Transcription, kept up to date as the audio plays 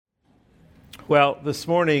Well, this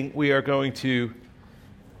morning we are going to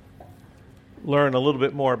learn a little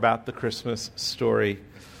bit more about the Christmas story.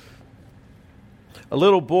 A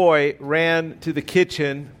little boy ran to the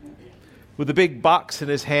kitchen with a big box in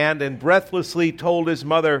his hand and breathlessly told his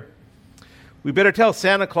mother, "We better tell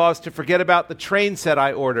Santa Claus to forget about the train set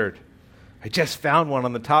I ordered. I just found one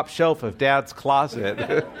on the top shelf of Dad's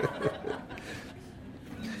closet."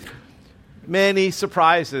 Many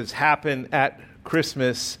surprises happen at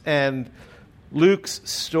Christmas, and Luke's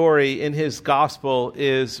story in his gospel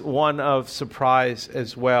is one of surprise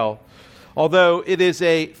as well. Although it is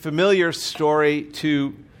a familiar story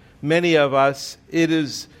to many of us, it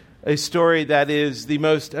is a story that is the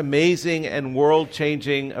most amazing and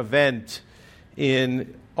world-changing event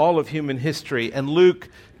in all of human history. And Luke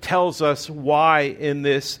tells us why in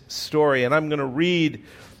this story. And I'm going to read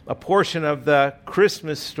a portion of the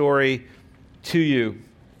Christmas story to you.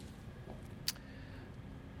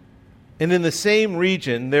 "And in the same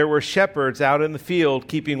region there were shepherds out in the field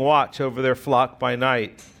keeping watch over their flock by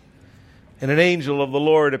night. And an angel of the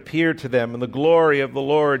Lord appeared to them, and the glory of the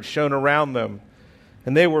Lord shone around them,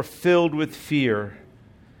 and they were filled with fear.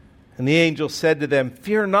 And the angel said to them,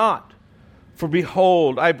 'Fear not, for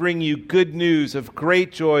behold, I bring you good news of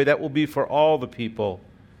great joy that will be for all the people.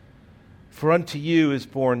 For unto you is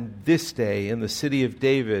born this day in the city of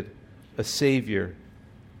David a Savior,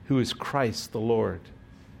 who is Christ the Lord.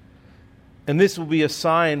 And this will be a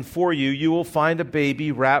sign for you. You will find a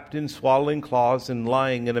baby wrapped in swaddling cloths and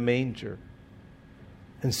lying in a manger.'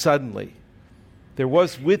 And suddenly there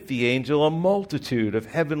was with the angel a multitude of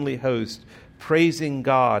heavenly hosts, praising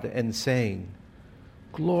God and saying,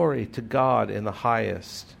 'Glory to God in the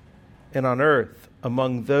highest, and on earth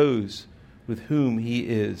among those with whom he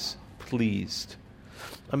is pleased.'"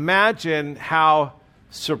 Imagine how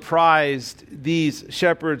surprised these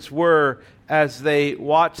shepherds were as they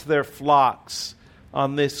watched their flocks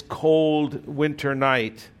on this cold winter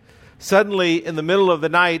night. Suddenly, in the middle of the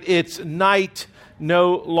night, it's night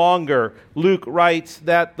no longer. Luke writes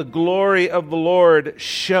that the glory of the Lord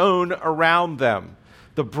shone around them,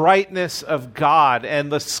 the brightness of God,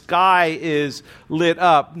 and the sky is lit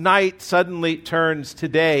up. Night suddenly turns to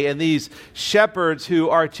day, and these shepherds who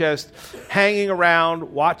are just hanging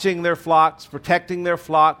around, watching their flocks, protecting their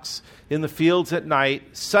flocks in the fields at night,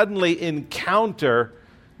 suddenly encounter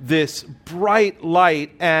this bright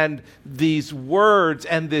light and these words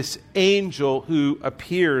and this angel who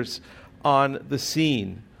appears on the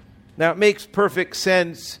scene. Now, it makes perfect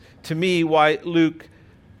sense to me why Luke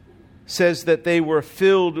says that they were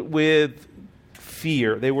filled with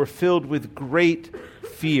fear. They were filled with great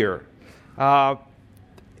fear.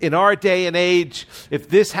 In our day and age, if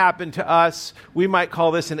this happened to us, we might call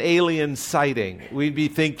this an alien sighting. We'd be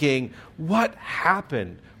thinking, what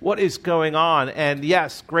happened? What is going on? And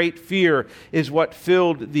yes, great fear is what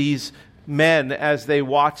filled these men as they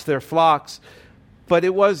watched their flocks. But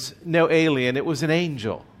it was no alien. It was an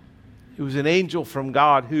angel. It was an angel from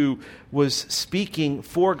God who was speaking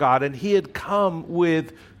for God, and he had come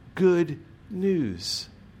with good news.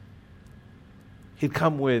 He'd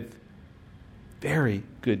come with very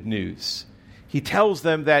good news. He tells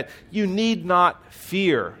them that you need not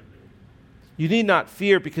fear. You need not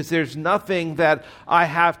fear because there's nothing that I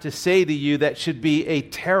have to say to you that should be a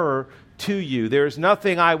terror to you. There is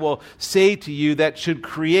nothing I will say to you that should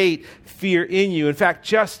create fear in you. In fact,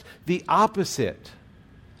 just the opposite.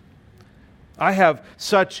 I have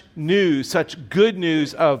such news, such good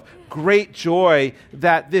news of great joy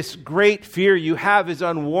that this great fear you have is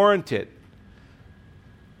unwarranted.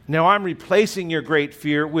 Now I'm replacing your great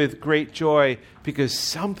fear with great joy because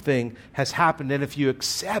something has happened. And if you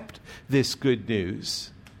accept this good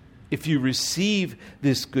news, if you receive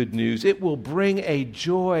this good news, it will bring a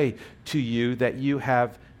joy to you that you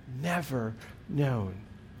have never known.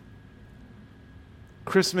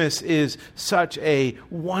 Christmas is such a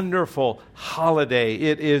wonderful holiday.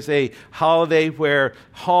 It is a holiday where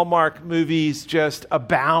Hallmark movies just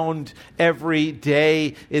abound every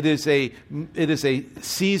day. It is a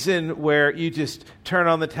season where you just turn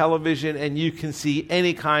on the television and you can see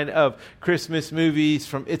any kind of Christmas movies,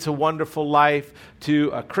 from It's a Wonderful Life to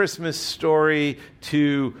A Christmas Story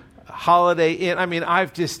to Holiday Inn. I mean,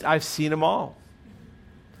 I've seen them all.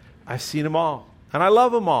 I've seen them all, and I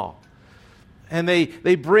love them all. And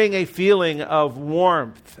they bring a feeling of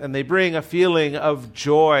warmth, and they bring a feeling of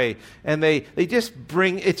joy, and they just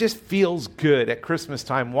bring, it just feels good at Christmas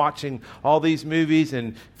time watching all these movies.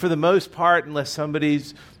 And for the most part, unless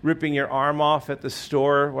somebody's ripping your arm off at the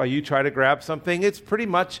store while you try to grab something, it's pretty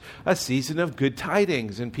much a season of good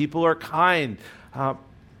tidings, and people are kind.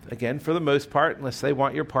 again, for the most part, unless they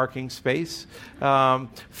want your parking space,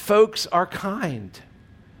 folks are kind.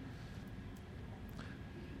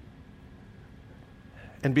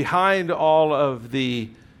 And behind all of the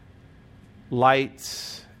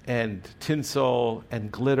lights and tinsel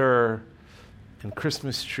and glitter and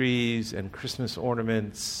Christmas trees and Christmas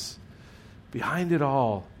ornaments, behind it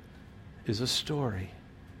all is a story.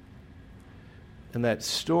 And that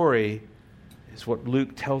story is what Luke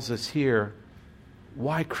tells us here,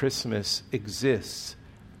 why Christmas exists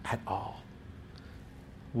at all.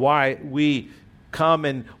 Why we come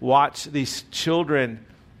and watch these children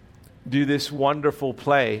do this wonderful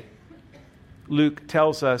play. Luke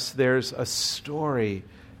tells us there's a story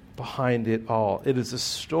behind it all. It is a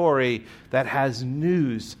story that has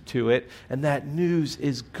news to it, and that news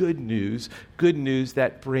is good news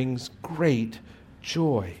that brings great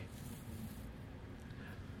joy.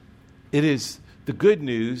 It is the good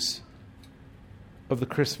news of the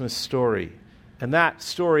Christmas story. And that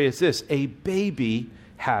story is this: a baby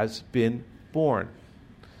has been born.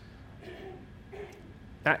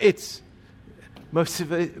 Now, it's most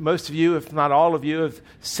of you, if not all of you, have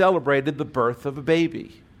celebrated the birth of a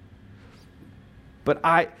baby. But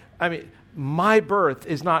I mean, my birth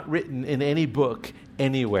is not written in any book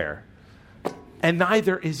anywhere, and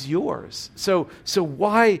neither is yours. So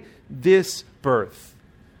why this birth,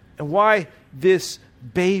 and why this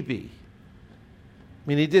baby?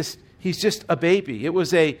 I mean, he's just a baby. It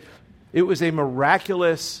was a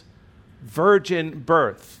miraculous virgin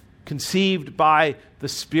birth, conceived by the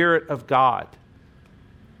Spirit of God.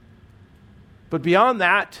 But beyond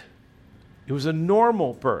that, it was a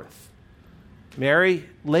normal birth. Mary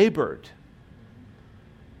labored.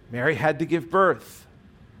 Mary had to give birth.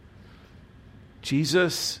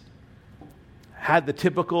 Jesus had the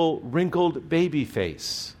typical wrinkled baby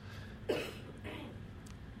face.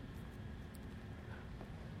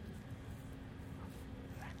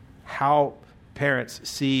 How parents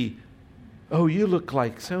see, oh, you look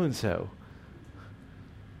like so-and-so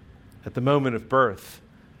at the moment of birth.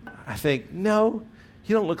 I think, no,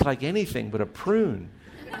 you don't look like anything but a prune.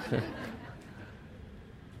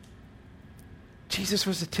 Jesus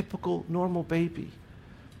was a typical, normal baby.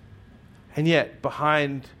 And yet,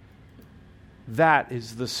 behind that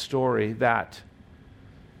is the story that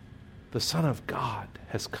the Son of God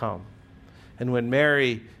has come. And when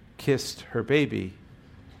Mary kissed her baby,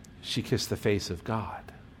 she kissed the face of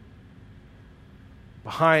God.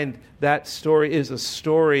 Behind that story is a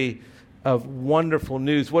story of wonderful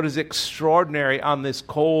news. What is extraordinary on this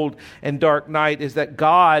cold and dark night is that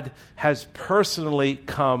God has personally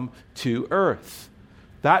come to earth.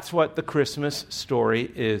 That's what the Christmas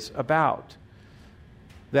story is about.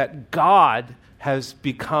 That God has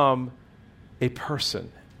become a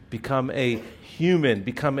person, become a human,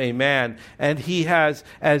 become a man, and he has,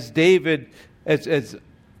 as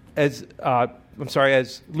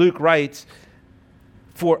Luke writes,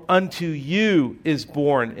 for unto you is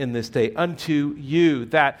born in this day, unto you.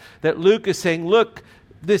 That Luke is saying, look,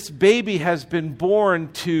 this baby has been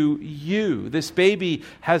born to you. This baby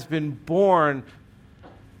has been born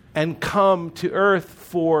and come to earth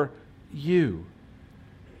for you.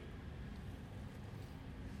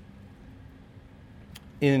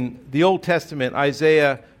 In the Old Testament,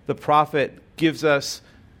 Isaiah the prophet gives us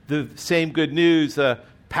the same good news, the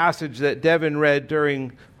passage that Devin read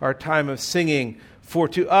during our time of singing. For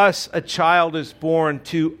to us a child is born,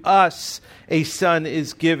 to us a son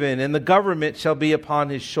is given, and the government shall be upon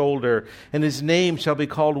his shoulder, and his name shall be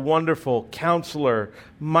called Wonderful, Counselor,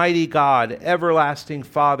 Mighty God, Everlasting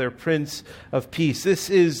Father, Prince of Peace. This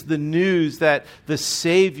is the news that the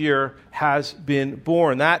Savior has been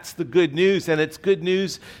born. That's the good news, and it's good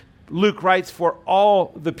news, Luke writes, for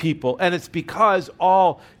all the people, and it's because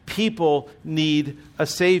all people need a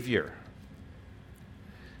Savior.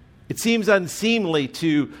 It seems unseemly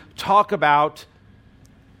to talk about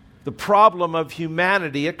the problem of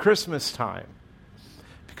humanity at Christmas time,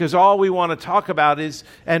 because all we want to talk about is,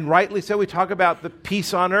 and rightly so, we talk about the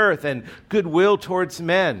peace on earth and goodwill towards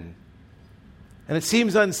men. And it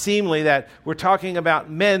seems unseemly that we're talking about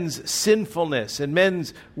men's sinfulness and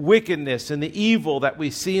men's wickedness and the evil that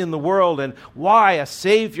we see in the world and why a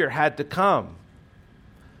Savior had to come.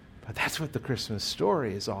 But that's what the Christmas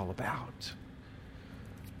story is all about.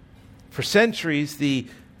 For centuries, the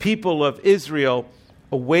people of Israel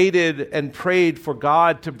awaited and prayed for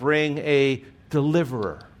God to bring a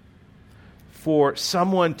deliverer, for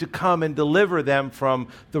someone to come and deliver them from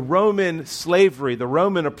the Roman slavery, the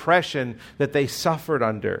Roman oppression that they suffered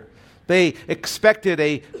under. They expected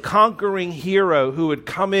a conquering hero who would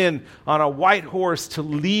come in on a white horse to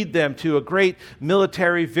lead them to a great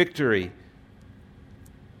military victory.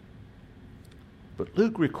 But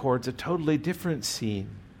Luke records a totally different scene.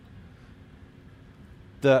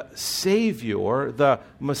 The Savior, the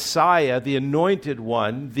Messiah, the Anointed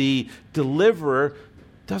One, the Deliverer,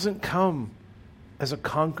 doesn't come as a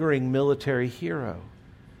conquering military hero.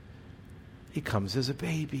 He comes as a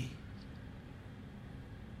baby.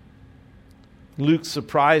 Luke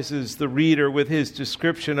surprises the reader with his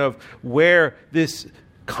description of where this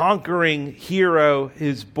conquering hero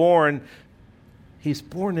is born. He's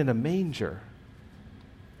born in a manger.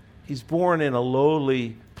 He's born in a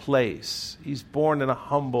lowly place. He's born in a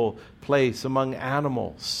humble place among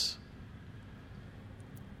animals.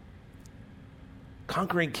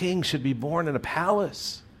 Conquering king should be born in a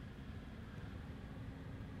palace,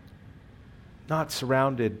 not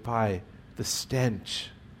surrounded by the stench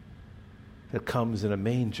that comes in a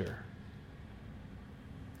manger.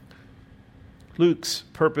 Luke's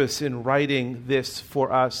purpose in writing this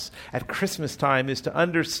for us at Christmas time is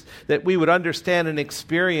that we would understand and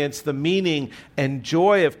experience the meaning and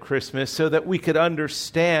joy of Christmas so that we could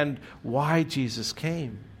understand why Jesus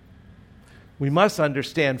came. We must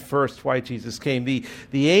understand first why Jesus came.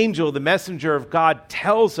 The angel, the messenger of God,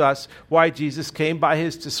 tells us why Jesus came by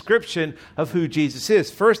his description of who Jesus is.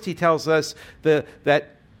 First, he tells us that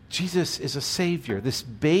Jesus is a Savior. This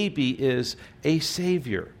baby is a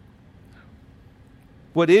Savior.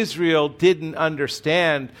 What Israel didn't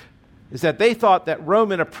understand is that they thought that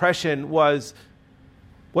Roman oppression was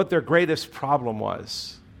what their greatest problem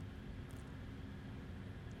was.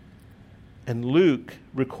 And Luke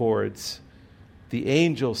records the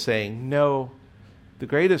angel saying, no, the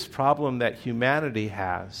greatest problem that humanity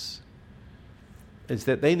has is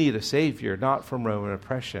that they need a Savior, not from Roman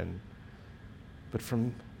oppression, but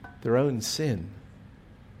from their own sin.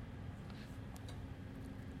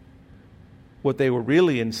 What they were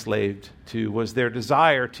really enslaved to was their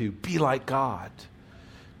desire to be like God,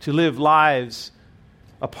 to live lives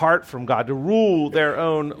apart from God, to rule their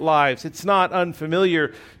own lives. It's not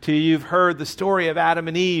unfamiliar to you. You've heard the story of Adam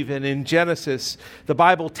and Eve, and in Genesis, the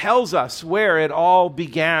Bible tells us where it all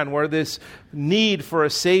began, where this need for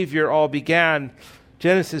a Savior all began.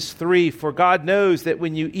 Genesis 3, for God knows that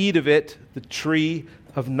when you eat of it, the tree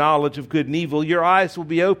of knowledge of good and evil, your eyes will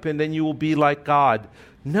be opened and you will be like God,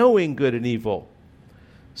 knowing good and evil.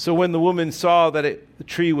 So when the woman saw that the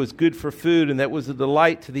tree was good for food and that was a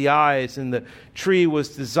delight to the eyes and the tree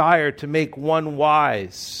was desired to make one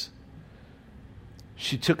wise,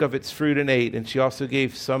 she took of its fruit and ate, and she also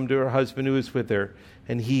gave some to her husband who was with her,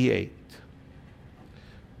 and he ate.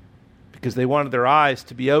 Because they wanted their eyes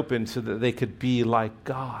to be opened so that they could be like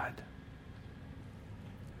God.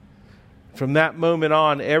 From that moment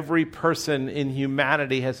on, every person in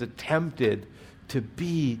humanity has attempted to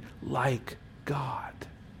be like God,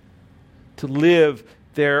 to live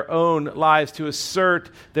their own lives, to assert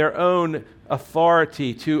their own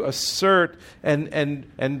authority, to assert and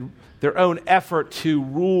their own effort to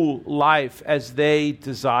rule life as they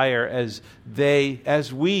desire,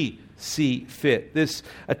 as we see fit. This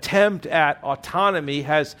attempt at autonomy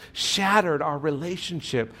has shattered our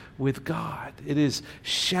relationship with God. It has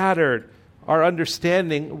shattered our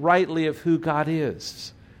understanding rightly of who God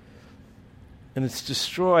is. And it's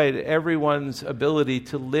destroyed everyone's ability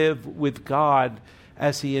to live with God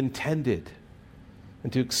as He intended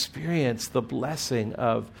and to experience the blessing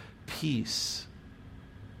of peace.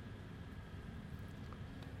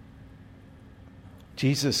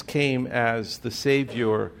 Jesus came as the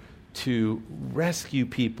Savior to rescue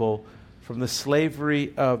people from the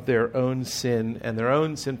slavery of their own sin and their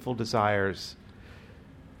own sinful desires,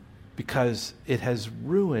 because it has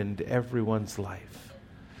ruined everyone's life.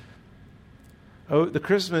 Oh, the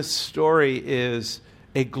Christmas story is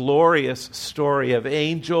a glorious story of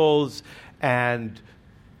angels and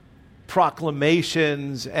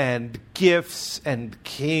proclamations and gifts and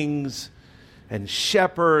kings and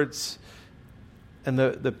shepherds. And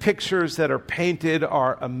the pictures that are painted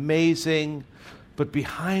are amazing. But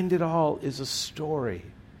behind it all is a story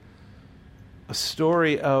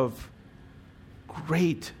of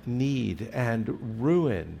great need and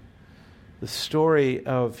ruin, the story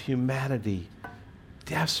of humanity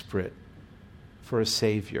desperate for a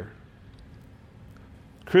Savior.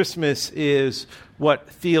 Christmas is what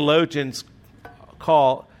theologians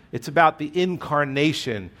call, it's about the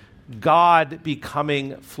incarnation, God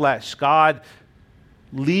becoming flesh, God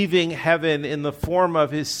leaving heaven in the form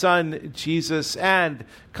of His Son, Jesus, and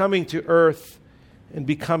coming to earth and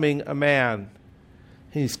becoming a man.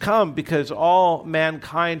 He's come because all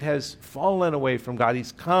mankind has fallen away from God.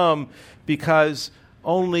 He's come because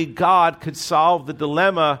only God could solve the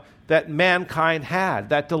dilemma that mankind had,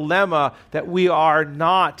 that dilemma that we are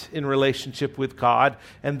not in relationship with God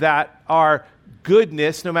and that our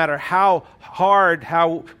goodness, no matter how hard,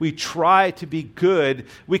 how we try to be good,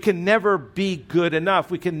 we can never be good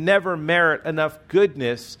enough. We can never merit enough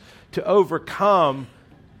goodness to overcome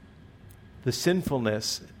the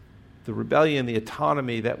sinfulness, the rebellion, the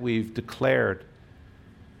autonomy that we've declared,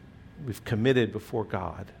 we've committed before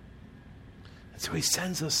God. And so he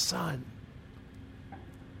sends a son.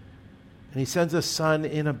 And he sends a son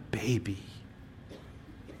in a baby,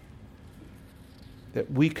 that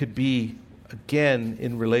we could be again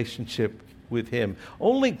in relationship with him.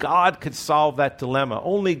 Only God could solve that dilemma.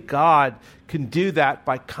 Only God can do that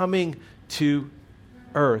by coming to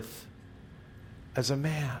earth as a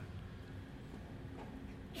man.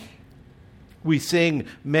 We sing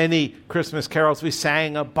many Christmas carols. We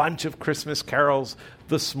sang a bunch of Christmas carols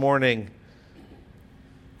this morning.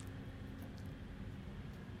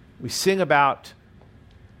 We sing about,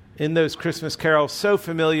 in those Christmas carols, so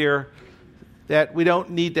familiar that we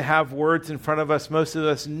don't need to have words in front of us. Most of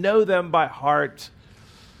us know them by heart.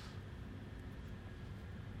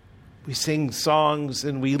 We sing songs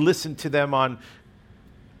and we listen to them on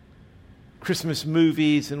Christmas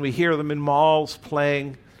movies and we hear them in malls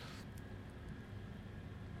playing.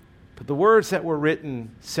 But the words that were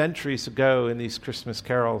written centuries ago in these Christmas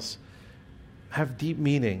carols have deep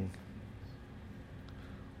meaning.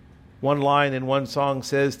 One line in one song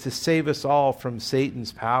says, "To save us all from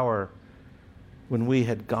Satan's power when we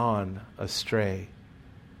had gone astray."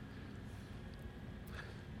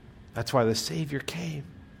 That's why the Savior came,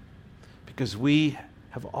 because we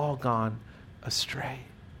have all gone astray.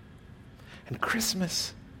 And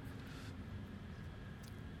Christmas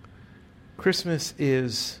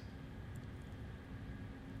is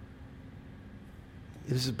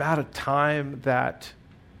about a time that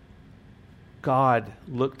God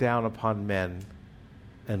looked down upon men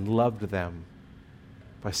and loved them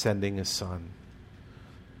by sending his son.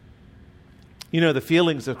 You know, the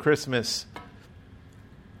feelings of Christmas,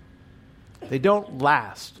 they don't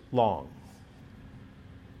last long.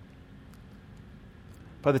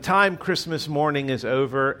 By the time Christmas morning is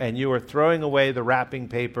over and you are throwing away the wrapping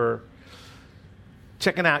paper,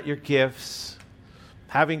 checking out your gifts,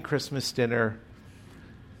 having Christmas dinner,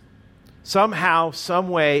 somehow, some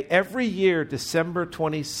way, every year, December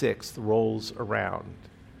 26th rolls around.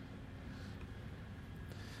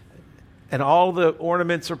 And all the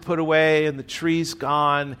ornaments are put away and the tree's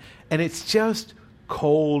gone, and it's just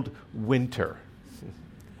cold winter.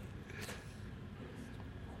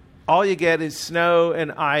 All you get is snow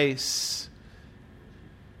and ice,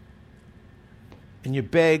 and you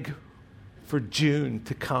beg for June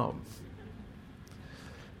to come.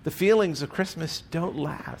 The feelings of Christmas don't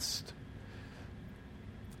last.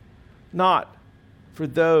 Not for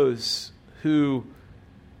those who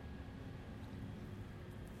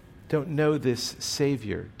don't know this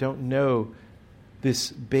Savior, don't know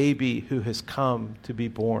this baby who has come to be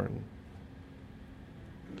born.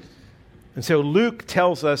 And so Luke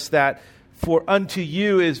tells us that, "For unto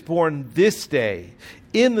you is born this day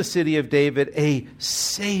in the city of David a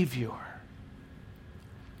Savior."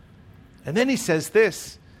 And then he says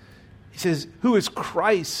this. He says, "Who is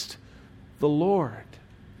Christ the Lord?"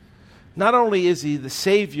 Not only is he the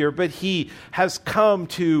Savior, but he has come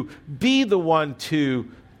to be the one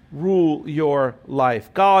to rule your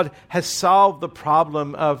life. God has solved the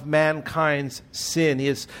problem of mankind's sin. He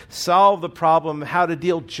has solved the problem of how to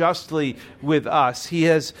deal justly with us. He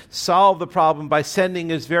has solved the problem by sending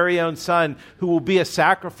his very own Son, who will be a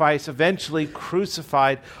sacrifice, eventually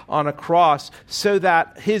crucified on a cross, so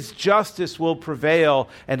that his justice will prevail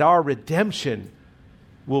and our redemption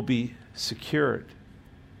will be secured.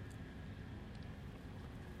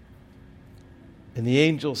 And the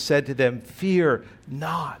angel said to them, "Fear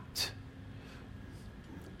not.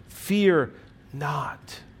 Fear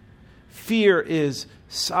not." Fear is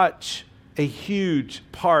such a huge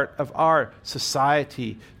part of our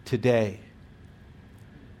society today.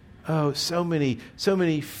 Oh, so many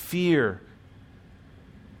fear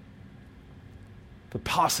the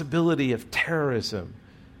possibility of terrorism.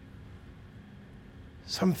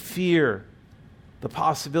 Some fear the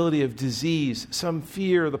possibility of disease. Some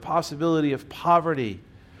fear the possibility of poverty.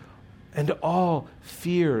 And all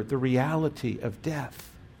fear the reality of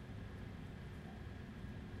death.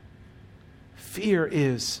 Fear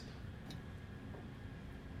is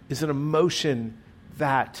an emotion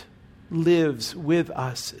that lives with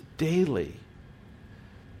us daily.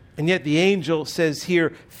 And yet the angel says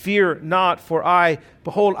here, "Fear not, for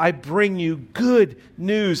behold, I bring you good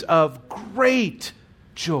news of great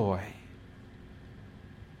joy."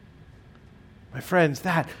 My friends,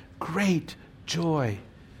 that great joy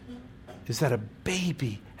is that a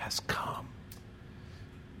baby has come.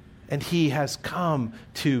 And he has come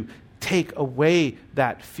to take away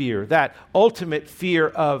that fear, that ultimate fear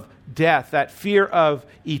of death, that fear of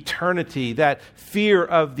eternity, that fear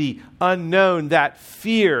of the unknown, that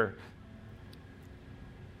fear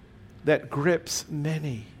that grips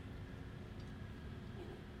many.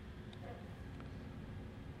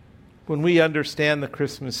 When we understand the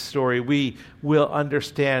Christmas story, we will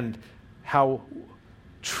understand how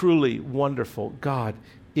truly wonderful God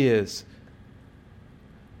is.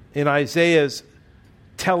 In Isaiah's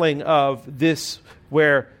telling of this,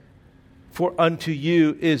 where for unto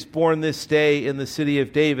you is born this day in the city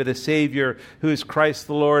of David a Savior who is Christ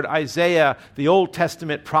the Lord. Isaiah, the Old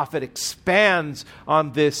Testament prophet, expands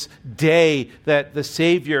on this day that the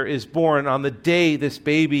Savior is born, on the day this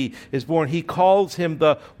baby is born. He calls him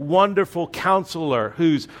the wonderful counselor,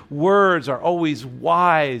 whose words are always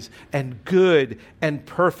wise and good and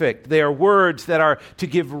perfect. They are words that are to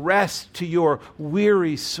give rest to your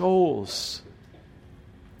weary souls.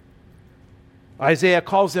 Isaiah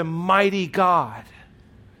calls him mighty God,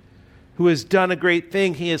 who has done a great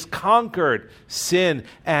thing. He has conquered sin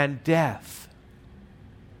and death.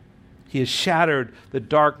 He has shattered the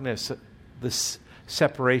darkness, the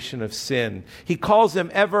separation of sin. He calls him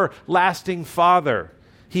everlasting Father.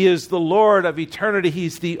 He is the Lord of eternity.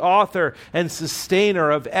 He's the author and sustainer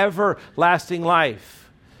of everlasting life.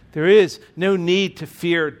 There is no need to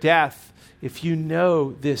fear death if you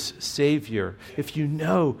know this Savior, if you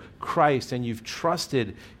know Christ and you've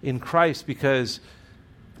trusted in Christ, because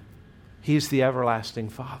he's the everlasting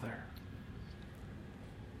Father.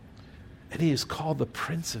 And he is called the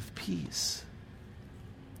Prince of Peace.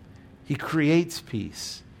 He creates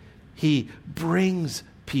peace. He brings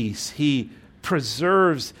peace. He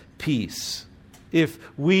preserves peace. If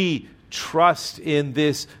we trust in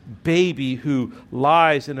this baby who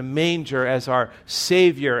lies in a manger as our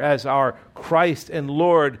Savior, as our Christ and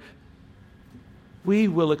Lord, we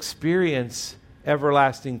will experience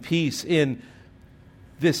everlasting peace. In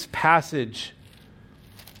this passage,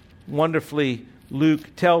 wonderfully,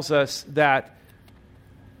 Luke tells us that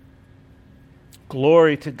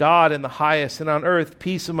glory to God in the highest, and on earth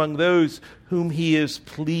peace among those whom he is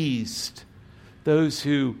pleased, those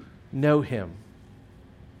who know him.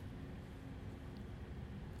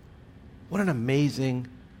 What an amazing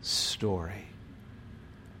story.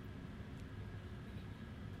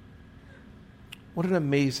 What an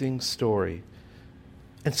amazing story.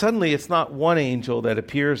 And suddenly it's not one angel that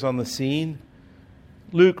appears on the scene.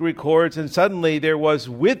 Luke records, and suddenly there was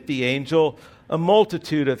with the angel a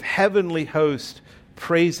multitude of heavenly hosts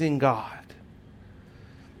praising God.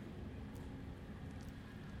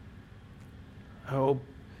 Oh,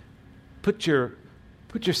 put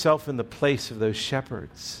yourself in the place of those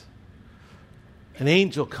shepherds. An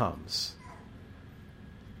angel comes.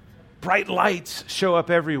 Bright lights show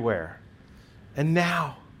up everywhere. And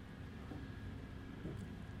now,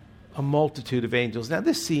 a multitude of angels. Now,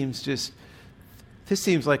 this seems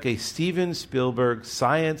like a Steven Spielberg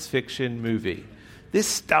science fiction movie. This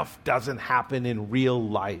stuff doesn't happen in real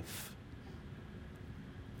life.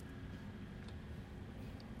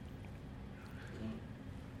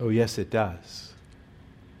 Oh, yes, it does.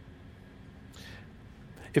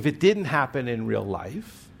 If it didn't happen in real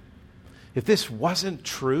life, if this wasn't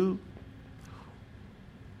true,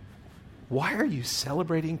 why are you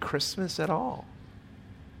celebrating Christmas at all?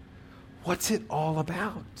 What's it all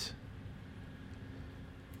about?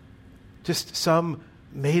 Just some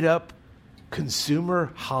made-up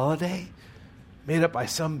consumer holiday made up by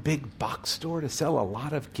some big box store to sell a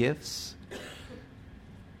lot of gifts?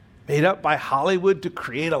 Made up by Hollywood to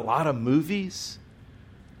create a lot of movies?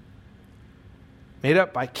 Made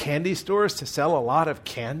up by candy stores to sell a lot of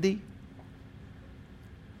candy?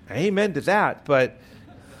 Amen to that, but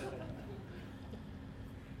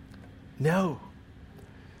no.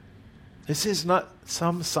 This is not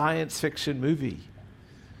some science fiction movie.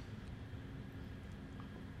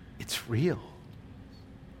 It's real.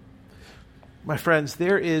 My friends,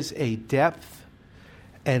 there is a depth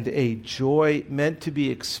and a joy meant to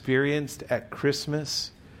be experienced at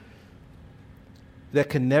Christmas that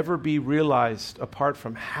can never be realized apart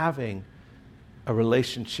from having a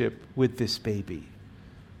relationship with this baby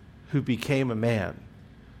who became a man,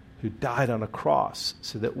 who died on a cross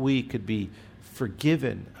so that we could be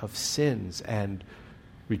forgiven of sins and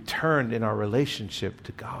returned in our relationship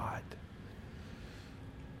to God.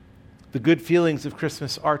 The good feelings of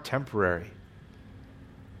Christmas are temporary.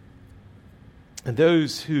 And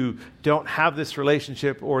those who don't have this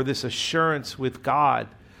relationship or this assurance with God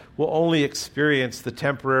will only experience the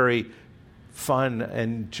temporary fun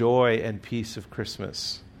and joy and peace of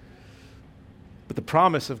Christmas. But the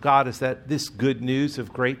promise of God is that this good news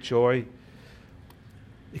of great joy,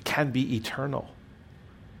 it can be eternal.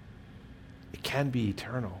 It can be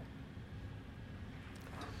eternal.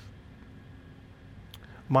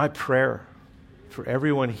 My prayer for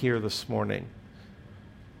everyone here this morning,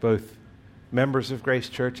 both members of Grace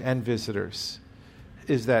Church and visitors,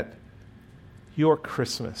 is that your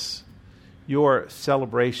Christmas, your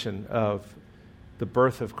celebration of the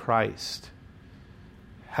birth of Christ,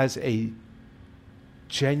 has a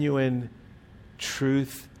genuine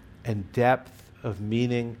truth and depth of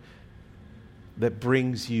meaning that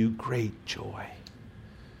brings you great joy.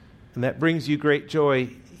 And that brings you great joy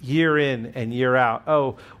year in and year out.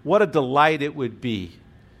 Oh, what a delight it would be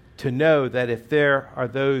to know that if there are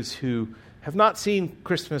those who have not seen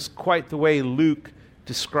Christmas quite the way Luke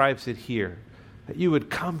describes it here, that you would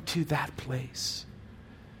come to that place.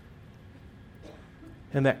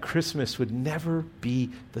 And that Christmas would never be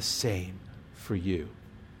the same for you.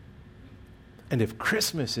 And if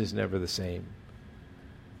Christmas is never the same,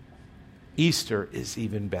 Easter is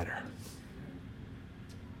even better.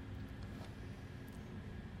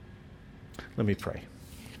 Let me pray.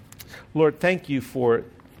 Lord, thank you for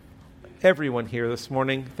everyone here this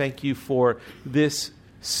morning. Thank you for this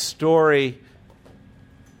story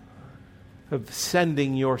of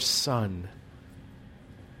sending your Son,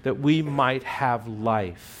 that we might have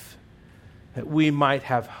life, that we might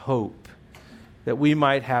have hope, that we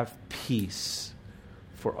might have peace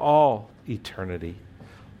for all eternity.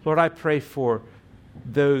 Lord, I pray for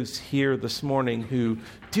those here this morning who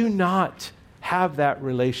do not have that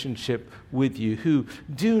relationship with you, who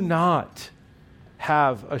do not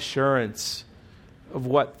have assurance of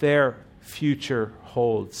what their future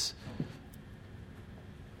holds,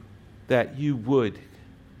 that you would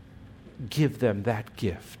give them that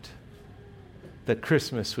gift, that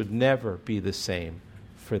Christmas would never be the same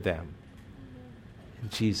for them. In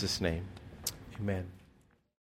Jesus' name, amen.